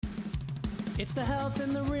It's the Health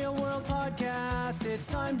in the Real World podcast. It's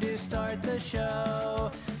time to start the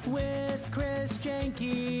show with Chris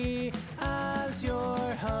Jenke as your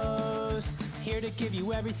host. Here to give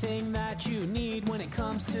you everything that you need when it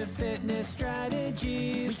comes to fitness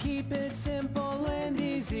strategies. We keep it simple and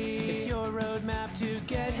easy. It's your roadmap to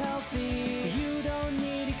get healthy. You don't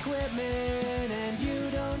need equipment and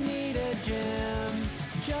you don't need a gym.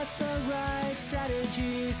 Just the right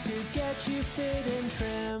strategies to get you fit and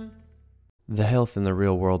trim. The Health in the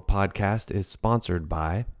Real World podcast is sponsored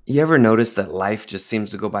by... You ever notice that life just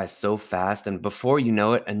seems to go by so fast, and before you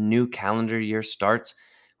know it, a new calendar year starts?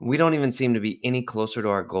 We don't even seem to be any closer to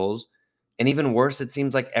our goals. And even worse, it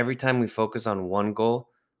seems like every time we focus on one goal,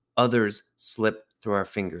 others slip through our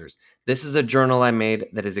fingers. This is a journal I made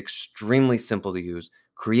that is extremely simple to use,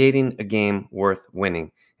 Creating a Game Worth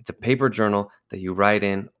Winning. It's a paper journal that you write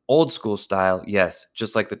in, old school style, yes,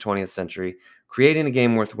 just like the 20th century. Creating a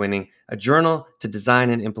Game Worth Winning, a journal to design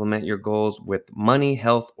and implement your goals with money,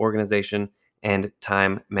 health, organization, and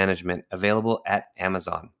time management. Available at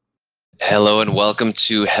Amazon. Hello and welcome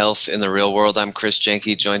to Health in the Real World. I'm Chris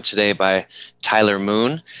Jenke, joined today by Tyler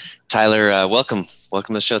Moon. Tyler, welcome.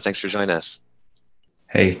 Welcome to the show. Thanks for joining us.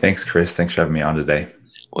 Hey, thanks, Chris. Thanks for having me on today.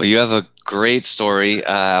 Well, you have a great story.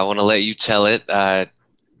 I want to let you tell it.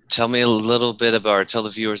 Tell me a little bit about, or tell the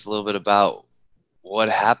viewers a little bit about what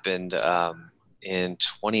happened in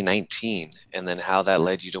 2019 and then how that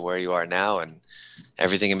led you to where you are now and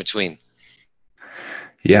everything in between.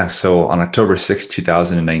 Yeah, so on October 6,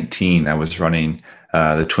 2019, I was running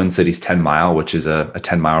the Twin Cities 10 mile, which is a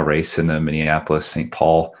 10-mile race in the Minneapolis-St.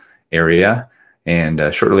 Paul area.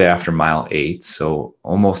 And shortly after mile 8, so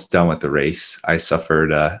almost done with the race, I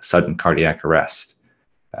suffered a sudden cardiac arrest,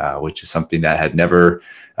 which is something that had never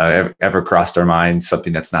ever crossed our minds,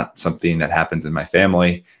 something that's not something that happens in my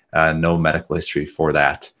family, no medical history for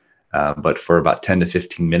that. But for about 10 to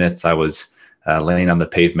 15 minutes, I was laying on the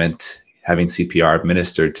pavement, having CPR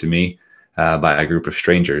administered to me by a group of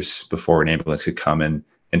strangers before an ambulance could come and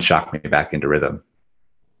shock me back into rhythm.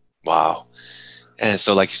 Wow. And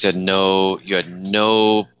so, like you said, you had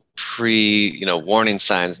no warning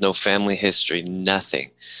signs, no family history, nothing.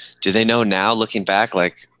 Do they know now, looking back,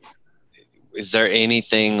 like, is there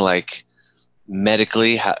anything like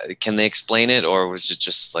medically, can they explain it, or was it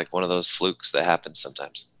just like one of those flukes that happens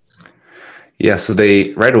sometimes? Yeah, so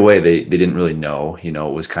they right away they didn't really know. It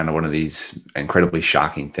was kind of one of these incredibly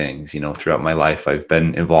shocking things. Throughout my life, I've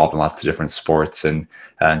been involved in lots of different sports, and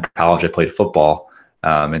in college I played football,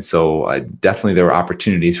 and so definitely there were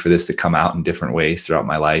opportunities for this to come out in different ways throughout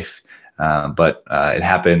my life. But it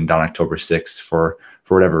happened on October 6th for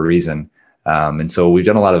whatever reason. And so we've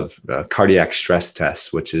done a lot of cardiac stress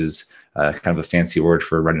tests, which is kind of a fancy word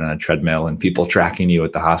for running on a treadmill and people tracking you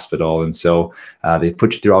at the hospital. And so they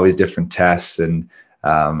put you through all these different tests. And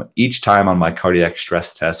each time on my cardiac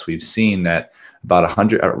stress test, we've seen that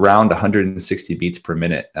around 160 beats per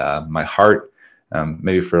minute. My heart,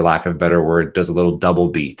 maybe for lack of a better word, does a little double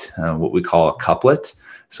beat, what we call a couplet.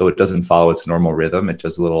 So it doesn't follow its normal rhythm. It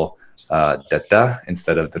does a little da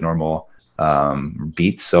instead of the normal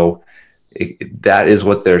beat. So that is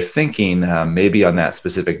what they're thinking. Maybe on that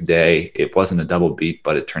specific day, it wasn't a double beat,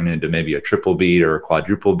 but it turned into maybe a triple beat or a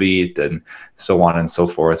quadruple beat, and so on and so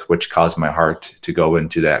forth, which caused my heart to go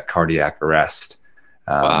into that cardiac arrest.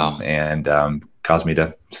 Wow. And caused me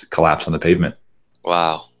to collapse on the pavement.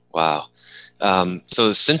 Wow.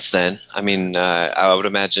 So since then, I would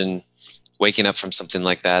imagine waking up from something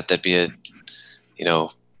like that, that'd be a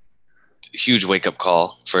huge wake-up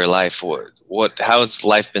call for your life. How's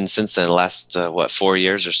life been since then? The last 4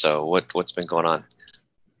 years or so? What's been going on?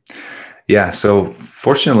 Yeah, so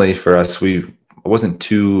fortunately for us, I wasn't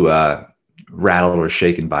too rattled or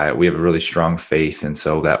shaken by it. We have a really strong faith, and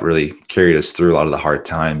so that really carried us through a lot of the hard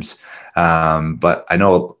times. But I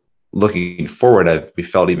know looking forward, we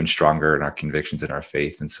felt even stronger in our convictions and our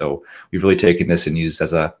faith. And so we've really taken this and used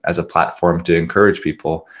as a platform to encourage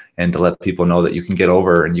people and to let people know that you can get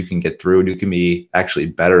over and you can get through and you can be actually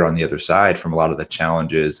better on the other side from a lot of the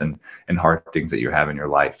challenges and hard things that you have in your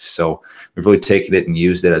life. So we've really taken it and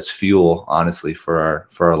used it as fuel, honestly, for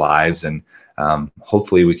our lives. And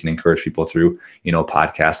hopefully we can encourage people through,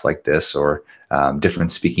 podcasts like this or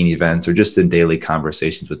different speaking events or just in daily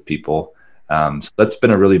conversations with people. So that's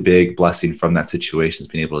been a really big blessing from that situation, is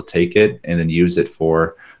being able to take it and then use it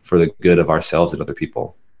for the good of ourselves and other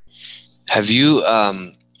people. Have you,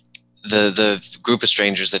 the group of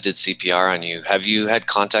strangers that did CPR on you, have you had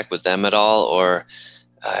contact with them at all, or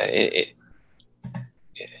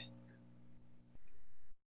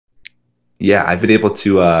Yeah, I've been able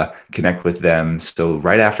to connect with them. So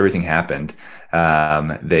right after everything happened,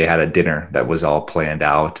 they had a dinner that was all planned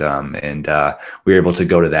out, and we were able to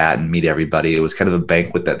go to that and meet everybody. It was kind of a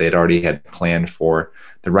banquet that they'd already had planned for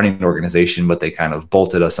the running organization, but they kind of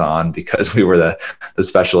bolted us on because we were the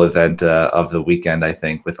special event of the weekend, I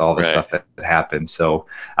think, with all the stuff that happened. So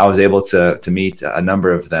I was able to meet a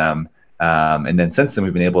number of them. And then since then,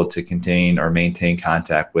 we've been able to maintain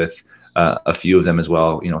contact with a few of them as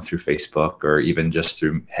well, through Facebook or even just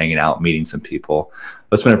through hanging out, meeting some people.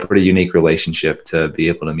 It's been a pretty unique relationship to be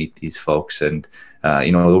able to meet these folks. And,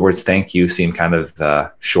 the words thank you seem kind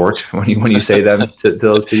of short when you say them to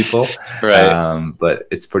those people. Right. But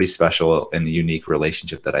it's pretty special and a unique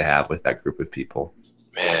relationship that I have with that group of people.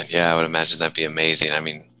 Man, yeah, I would imagine that'd be amazing. I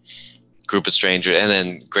mean, group of strangers, and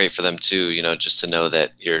then great for them too, just to know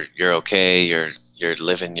that you're okay, you're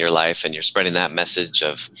living your life and you're spreading that message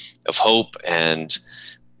of hope and,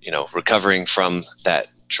 recovering from that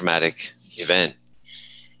traumatic event.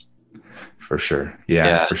 For sure.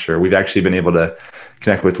 Yeah, for sure. We've actually been able to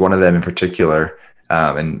connect with one of them in particular,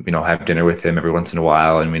 and, have dinner with him every once in a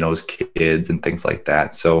while, and we know his kids and things like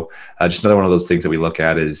that. So just another one of those things that we look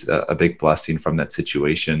at is a big blessing from that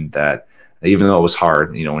situation, that even though it was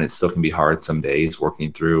hard, and it still can be hard some days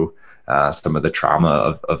working through some of the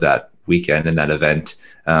trauma of that weekend and that event,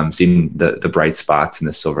 seeing the bright spots and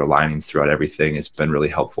the silver linings throughout everything has been really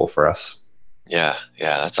helpful for us. Yeah,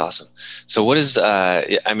 that's awesome. So what is,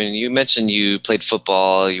 you mentioned you played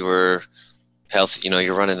football, you were healthy,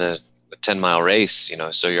 you're running a 10-mile race,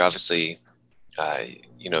 so you're obviously,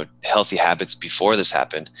 healthy habits before this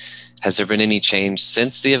happened. Has there been any change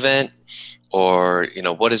since the event? Or,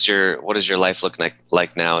 what does your life look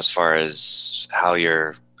like now as far as how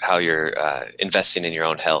you're investing in your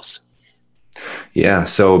own health? Yeah.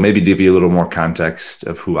 So maybe to give you a little more context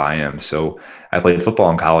of who I am. So I played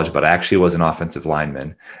football in college, but I actually was an offensive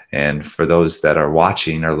lineman. And for those that are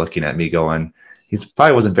watching are looking at me going, he's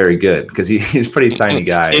probably wasn't very good, because he's a pretty tiny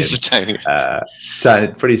guy. He's tiny,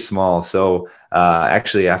 pretty small. So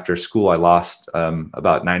actually after school, I lost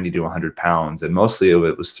about 90 to 100 pounds, and mostly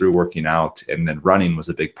it was through working out, and then running was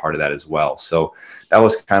a big part of that as well. So that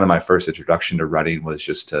was kind of my first introduction to running, was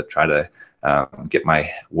just to try to get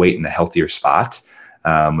my weight in a healthier spot,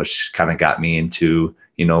 which kind of got me into,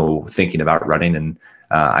 thinking about running. And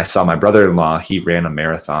I saw my brother-in-law, he ran a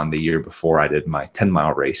marathon the year before I did my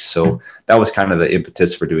 10-mile race. So that was kind of the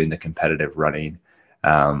impetus for doing the competitive running.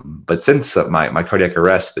 But since my cardiac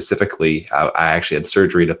arrest specifically, I actually had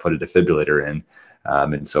surgery to put a defibrillator in.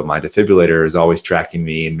 And so my defibrillator is always tracking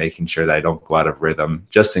me and making sure that I don't go out of rhythm,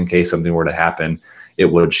 just in case something were to happen. It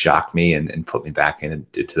would shock me and put me back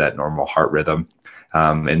into that normal heart rhythm.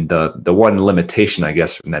 And the one limitation, I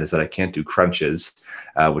guess, from that is that I can't do crunches,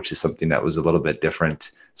 which is something that was a little bit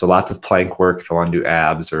different. So lots of plank work if I want to do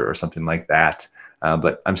abs or something like that.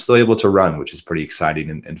 But I'm still able to run, which is pretty exciting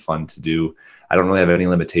and fun to do. I don't really have any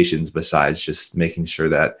limitations besides just making sure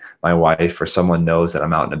that my wife or someone knows that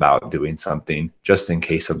I'm out and about doing something, just in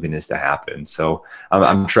case something is to happen. So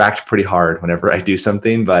I'm tracked pretty hard whenever I do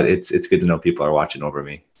something, but it's good to know people are watching over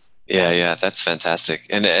me. Yeah, that's fantastic.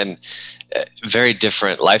 And very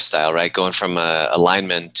different lifestyle, right? Going from a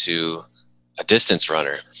lineman to a distance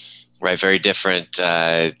runner, right? Very different,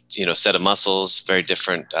 set of muscles, very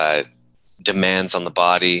different demands on the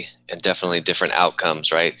body, and definitely different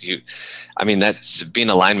outcomes, right? That's being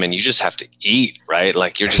a lineman, you just have to eat, right?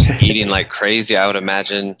 Like you're just eating like crazy, I would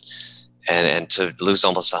imagine. And to lose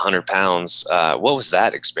almost 100 pounds, what was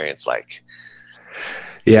that experience like?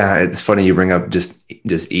 Yeah, it's funny you bring up just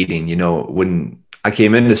eating. When I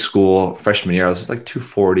came into school freshman year, I was like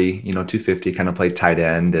 240, 250, kind of played tight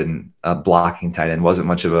end and blocking tight end. Wasn't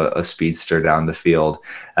much of a speedster down the field,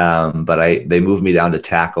 but they moved me down to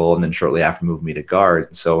tackle, and then shortly after moved me to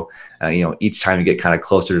guard. So each time you get kind of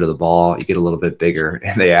closer to the ball, you get a little bit bigger,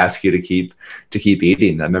 and they ask you to keep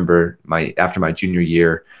eating. I remember after my junior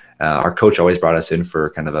year, our coach always brought us in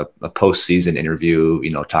for kind of a postseason interview,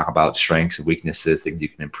 talk about strengths and weaknesses, things you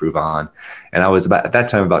can improve on. And I was at that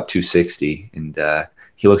time about 260. And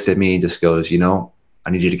he looks at me and just goes, I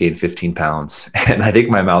need you to gain 15 pounds. And I think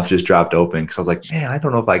my mouth just dropped open, because I was like, man, I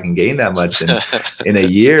don't know if I can gain that much in a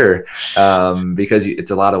year, because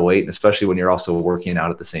it's a lot of weight, and especially when you're also working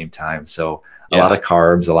out at the same time. So a lot of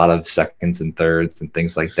carbs, a lot of seconds and thirds and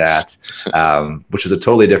things like that, which is a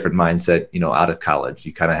totally different mindset, out of college.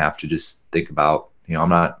 You kind of have to just think about, I'm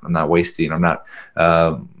not wasting, I'm not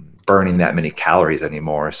burning that many calories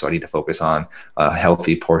anymore. So I need to focus on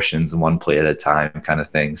healthy portions and one plate at a time kind of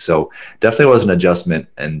thing. So definitely was an adjustment.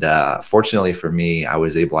 And fortunately for me, I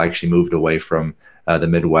actually moved away from the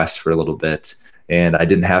Midwest for a little bit. and I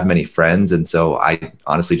didn't have many friends. And so I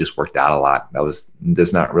honestly just worked out a lot.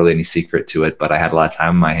 There's not really any secret to it, but I had a lot of time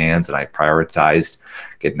on my hands, and I prioritized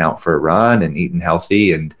getting out for a run and eating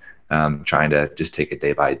healthy, and trying to just take it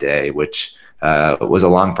day by day, which was a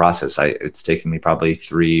long process. It's taken me probably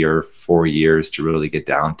 3 or 4 years to really get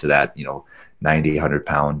down to that, 90,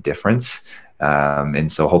 100-pound difference.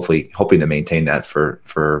 And so hoping to maintain that for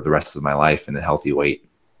the rest of my life in a healthy weight.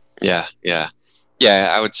 Yeah.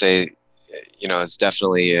 I would say, it's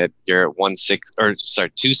definitely you're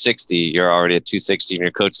at 260. You're already at 260, and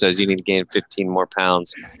your coach says you need to gain 15 more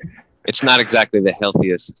pounds. It's not exactly the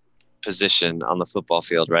healthiest position on the football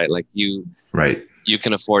field, right? Like you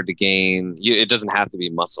can afford to gain. It doesn't have to be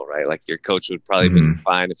muscle, right? Like your coach would probably be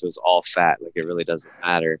fine if it was all fat. Like it really doesn't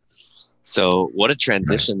matter. So what a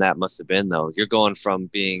transition that must have been, though. You're going from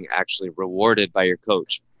being actually rewarded by your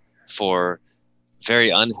coach for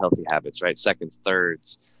very unhealthy habits, right? Seconds,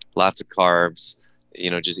 thirds, lots of carbs,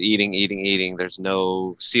 just eating. There's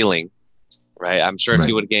no ceiling, right? I'm sure if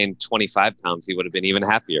he would have gained 25 pounds, he would have been even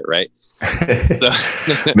happier, right?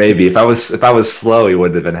 Maybe if I was slow, he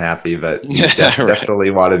wouldn't have been happy, but he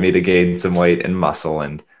definitely wanted me to gain some weight and muscle.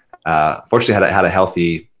 And fortunately had a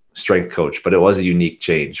healthy strength coach, but it was a unique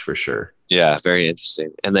change for sure. Yeah, very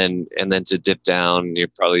interesting. And then to dip down, you're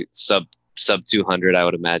probably sub 200, I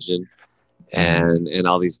would imagine, and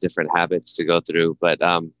all these different habits to go through. But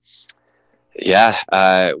what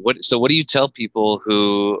do you tell people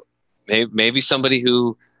who maybe somebody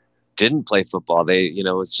who didn't play football, they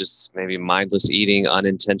it's just maybe mindless eating,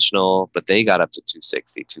 unintentional, but they got up to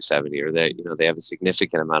 260, 270, or they have a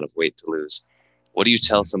significant amount of weight to lose? What do you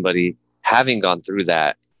tell somebody having gone through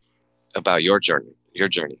that about your journey?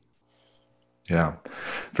 Yeah,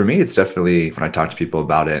 for me, it's definitely, when I talk to people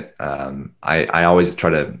about it, I always try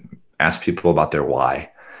to ask people about their why.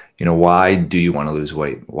 Why do you want to lose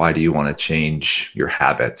weight? Why do you want to change your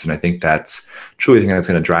habits? And I think that's truly the thing that's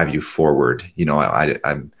going to drive you forward.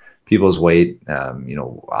 I'm people's weight.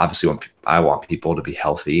 Obviously, I want people to be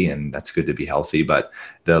healthy, and that's good to be healthy. But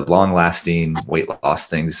the long-lasting weight loss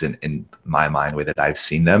things, in my mind, the way that I've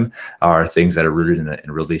seen them, are things that are rooted in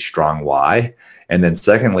a really strong why. And then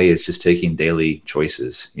secondly, it's just taking daily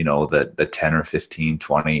choices, the 10 or 15,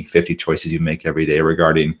 20, 50 choices you make every day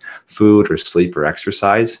regarding food or sleep or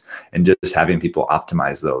exercise, and just having people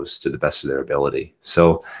optimize those to the best of their ability.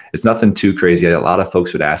 So it's nothing too crazy. A lot of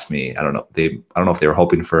folks would ask me, I don't know if they were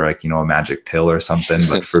hoping for a magic pill or something,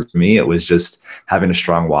 but for me, it was just having a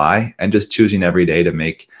strong why and just choosing every day to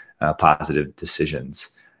make positive decisions.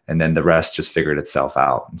 And then the rest just figured itself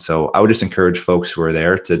out. And so I would just encourage folks who are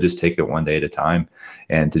there to just take it one day at a time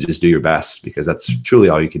and to just do your best, because that's truly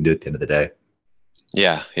all you can do at the end of the day.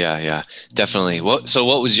 Yeah, definitely. So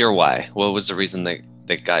what was your why? What was the reason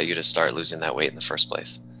that got you to start losing that weight in the first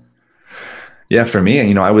place? Yeah, for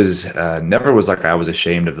me, I was never was like I was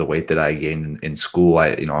ashamed of the weight that I gained in school.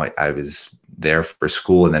 I was there for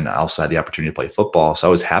school, and then I also had the opportunity to play football. So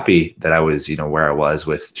I was happy that I was, where I was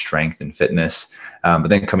with strength and fitness. But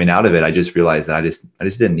then coming out of it, I just realized that I just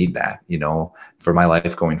didn't need that, for my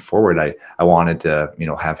life going forward. I wanted to,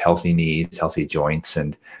 have healthy knees, healthy joints,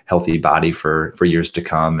 and healthy body for years to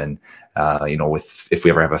come. And, if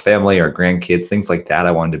we ever have a family or grandkids, things like that,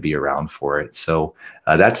 I wanted to be around for it. So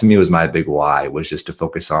that to me was my big why, was just to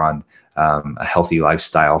focus on a healthy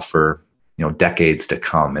lifestyle for, decades to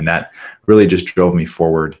come. And that really just drove me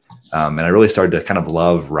forward. And I really started to kind of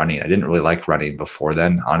love running. I didn't really like running before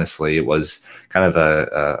then. Honestly, it was kind of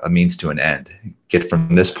a means to an end. Get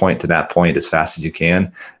from this point to that point as fast as you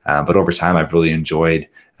can. But over time, I've really enjoyed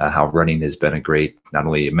how running has been a great, not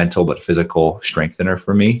only mental, but physical strengthener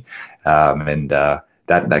for me.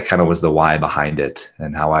 That kind of was the why behind it,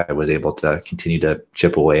 and how I was able to continue to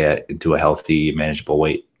chip away into a healthy, manageable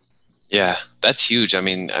weight. Yeah, that's huge. I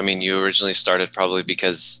mean, you originally started probably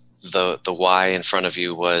because the why in front of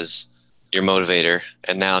you was your motivator,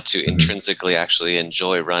 and now to intrinsically actually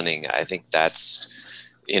enjoy running. I think that's,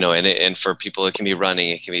 and for people, it can be running,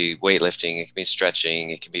 it can be weightlifting, it can be stretching,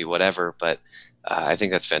 it can be whatever. But I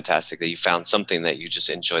think that's fantastic that you found something that you just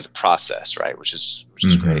enjoy the process, right? Which is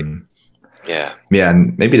great. Yeah.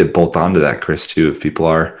 And maybe to bolt onto that, Chris, too, if people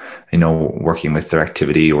are, working with their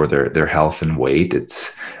activity or their health and weight,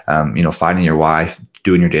 it's, finding your why,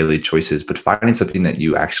 doing your daily choices, but finding something that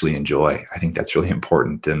you actually enjoy. I think that's really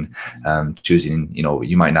important. And choosing,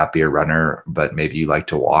 you might not be a runner, but maybe you like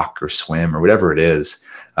to walk or swim or whatever it is.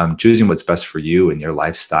 Choosing what's best for you and your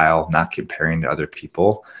lifestyle, not comparing to other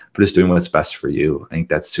people, but just doing what's best for you. I think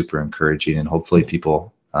that's super encouraging, and hopefully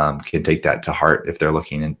people can take that to heart if they're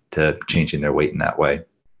looking into changing their weight in that way.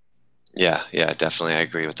 Yeah, definitely. I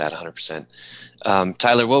agree with that 100%.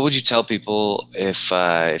 Tyler, what would you tell people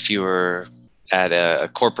if you were at a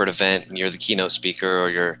corporate event and you're the keynote speaker or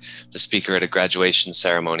you're the speaker at a graduation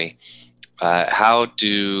ceremony? How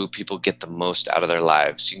do people get the most out of their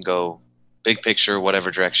lives? You can go big picture, whatever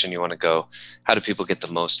direction you want to go. How do people get the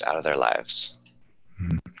most out of their lives?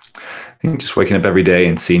 I think just waking up every day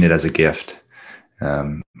and seeing it as a gift.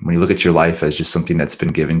 When you look at your life as just something that's been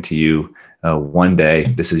given to you, one day,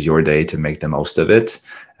 this is your day to make the most of it.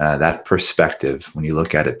 That perspective, when you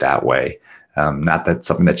look at it that way, not that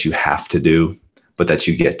something that you have to do, but that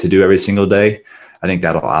you get to do every single day, I think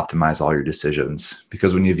that'll optimize all your decisions.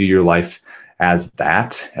 Because when you view your life as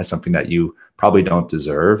that, as something that you probably don't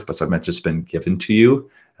deserve, but something that's just been given to you,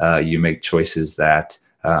 you make choices that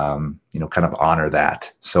kind of honor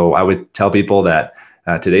that. So I would tell people that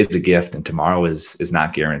today's a gift and tomorrow is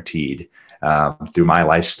not guaranteed. Through my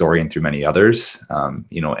life story and through many others,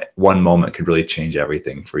 one moment could really change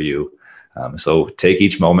everything for you. So take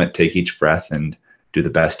each moment, take each breath, and do the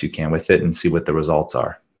best you can with it and see what the results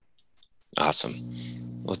are. Awesome.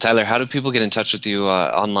 Well, Tyler, how do people get in touch with you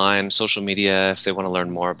online, social media, if they want to learn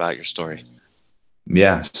more about your story?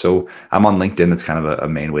 Yeah, so I'm on LinkedIn. That's kind of a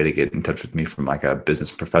main way to get in touch with me from like a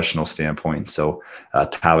business professional standpoint. So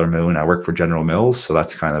Tyler Moon, I work for General Mills. So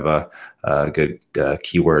that's kind of a good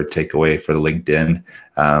keyword takeaway for the LinkedIn.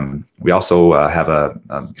 We also have a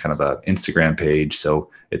kind of a Instagram page. So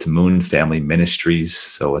it's Moon Family Ministries.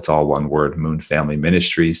 So it's all one word, Moon Family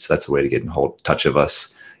Ministries. So that's a way to get in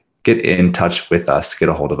touch with us, get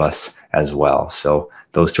a hold of us as well. So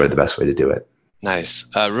those two are the best way to do it. Nice.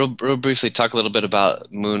 Real briefly, talk a little bit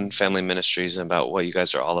about Moon Family Ministries and about what you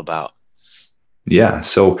guys are all about. Yeah,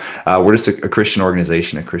 so we're just a Christian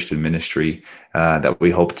organization, a Christian ministry that we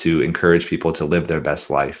hope to encourage people to live their best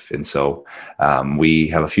life. And so we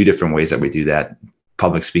have a few different ways that we do that.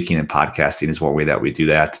 Public speaking and podcasting is one way that we do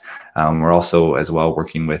that. We're also as well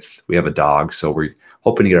we have a dog, so we're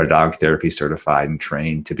hoping to get our dog therapy certified and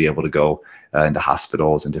trained to be able to go into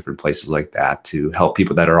hospitals and different places like that to help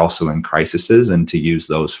people that are also in crises and to use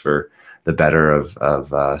those for the better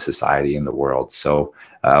of society and the world. So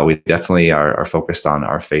we definitely are focused on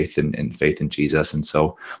our faith and faith in Jesus. And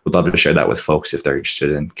so we'd love to share that with folks if they're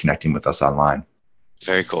interested in connecting with us online.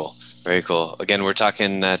 Very cool. Very cool. Again, we're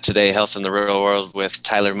talking today, Health in the Real World with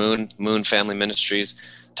Tyler Moon, Moon Family Ministries.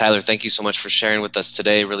 Tyler, thank you so much for sharing with us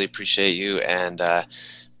today. Really appreciate you and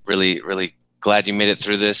really, really glad you made it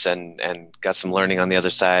through this and got some learning on the other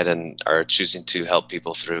side and are choosing to help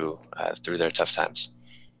people through their tough times.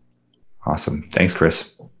 Awesome. Thanks,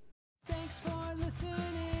 Chris. Thanks for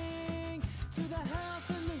listening to the Health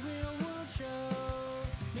in the Real World show.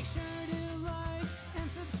 Make sure to like and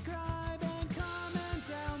subscribe and comment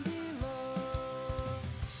down below.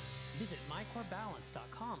 Visit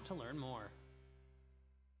mycorebalance.com to learn more.